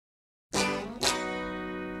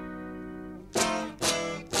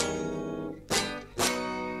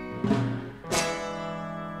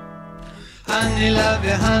Honey, love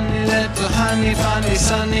you, honey, little honey, funny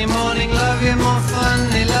sunny morning, love you, more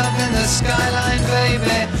funny, love in the skyline,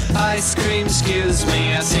 baby. Ice cream, excuse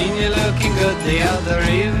me, I seen you looking good the other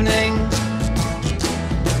evening.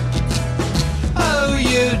 Oh,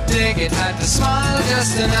 you dig it, had to smile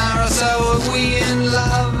just an hour or so. Are we in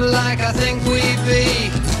love like I think we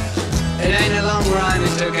be? It ain't a long rhyme,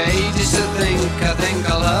 it took ages to think. I think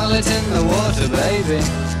I'll hurl it in the water, baby.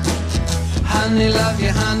 Honey, love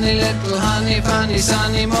you, honey, little honey, funny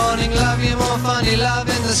sunny morning, love you, more funny, love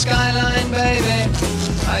in the skyline, baby.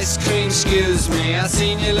 Ice cream, excuse me, I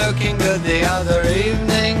seen you looking good the other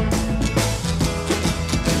evening.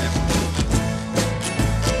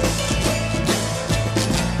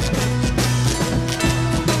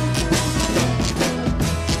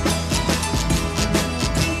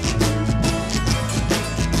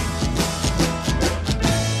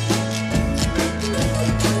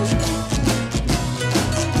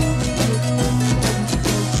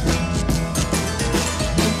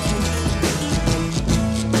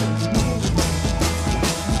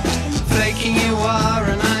 You are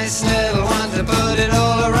a nice little one to put it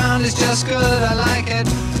all around is just good, I like it.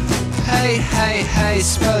 Hey, hey, hey,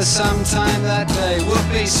 suppose sometime that day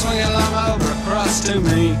whoopee, swing along over across to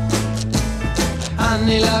me.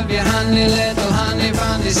 Honey, love you, honey, little honey,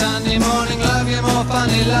 funny sunny morning, love you, more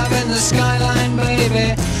funny, love in the skyline,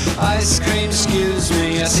 baby. Ice cream, excuse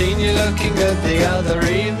me, I seen you looking good the other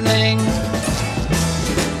evening.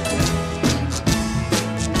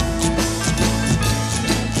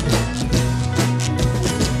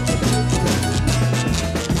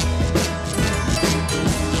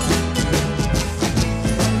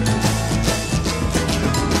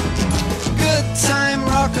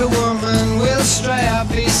 A woman, we'll stray our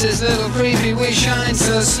pieces, little creepy, we shine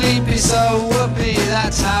so sleepy, so whoopee,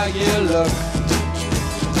 that's how you look.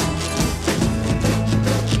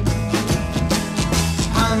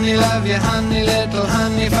 Honey, love you, honey, little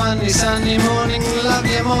honey, funny sunny morning, love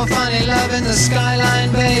you, more funny, love in the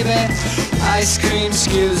skyline, baby. Ice cream,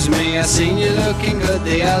 excuse me, I seen you looking good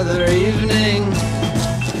the other evening.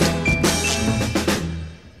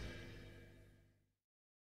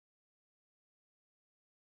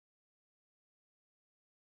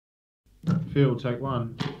 Phil, take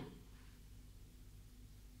one.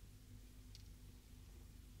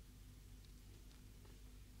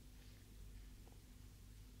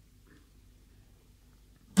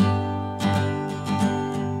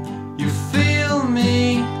 You feel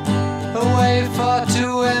me away far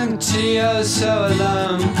too empty, oh so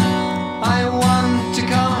alone. I want to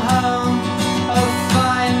come home, oh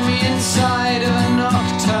find me inside of a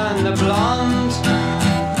nocturne, the blonde.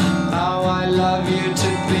 How I love you to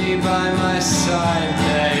be by my side.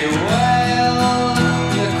 They wail,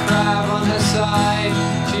 the crab on her side.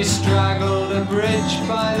 She straggled a bridge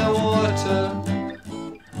by the water.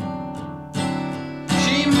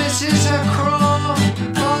 She misses her craw,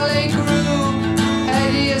 folly grew,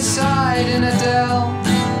 heady aside in a dell.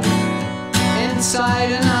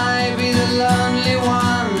 Inside an ivy, the lonely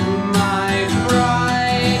one, my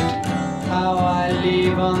bride. How I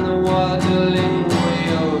leave on the waddling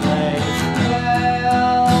wheel, they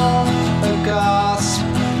fail. A gasp,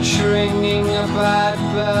 shrinking, a bad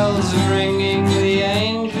bells ringing, the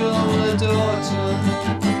angel, the daughter.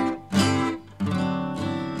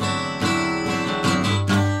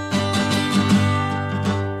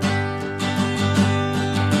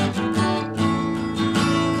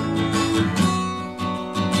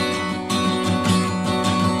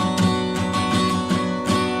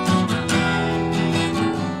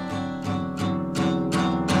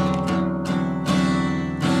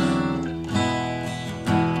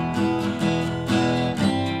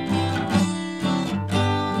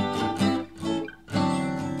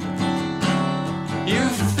 You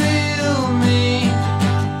feel me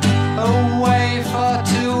away far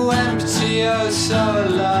too empty, oh so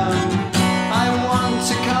alone. I want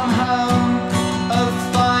to come home, oh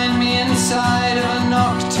find me inside of a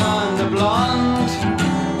nocturne, the blonde.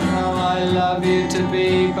 How I love you to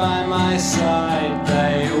be by my side.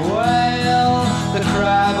 They wail, the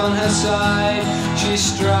crab on her side. She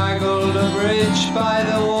straggled a bridge by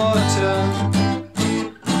the water.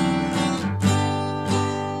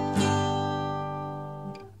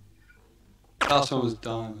 Last one was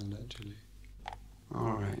Diamond, actually.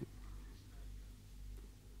 Alright.